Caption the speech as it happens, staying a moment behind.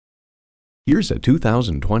Here's a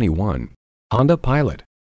 2021 Honda Pilot.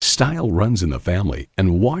 Style runs in the family,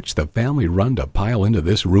 and watch the family run to pile into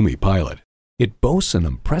this roomy Pilot. It boasts an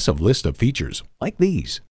impressive list of features like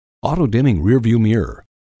these: auto-dimming rearview mirror,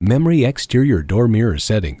 memory exterior door mirror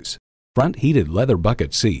settings, front heated leather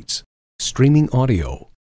bucket seats, streaming audio,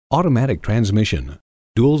 automatic transmission,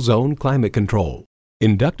 dual zone climate control,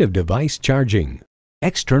 inductive device charging,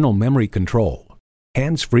 external memory control,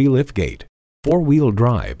 hands-free liftgate, four-wheel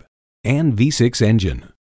drive, and V6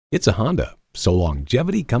 engine. It's a Honda, so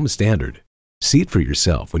longevity comes standard. See it for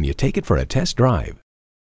yourself when you take it for a test drive.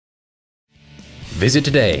 Visit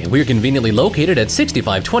today. We're conveniently located at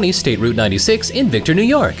 6520 State Route 96 in Victor, New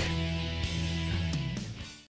York.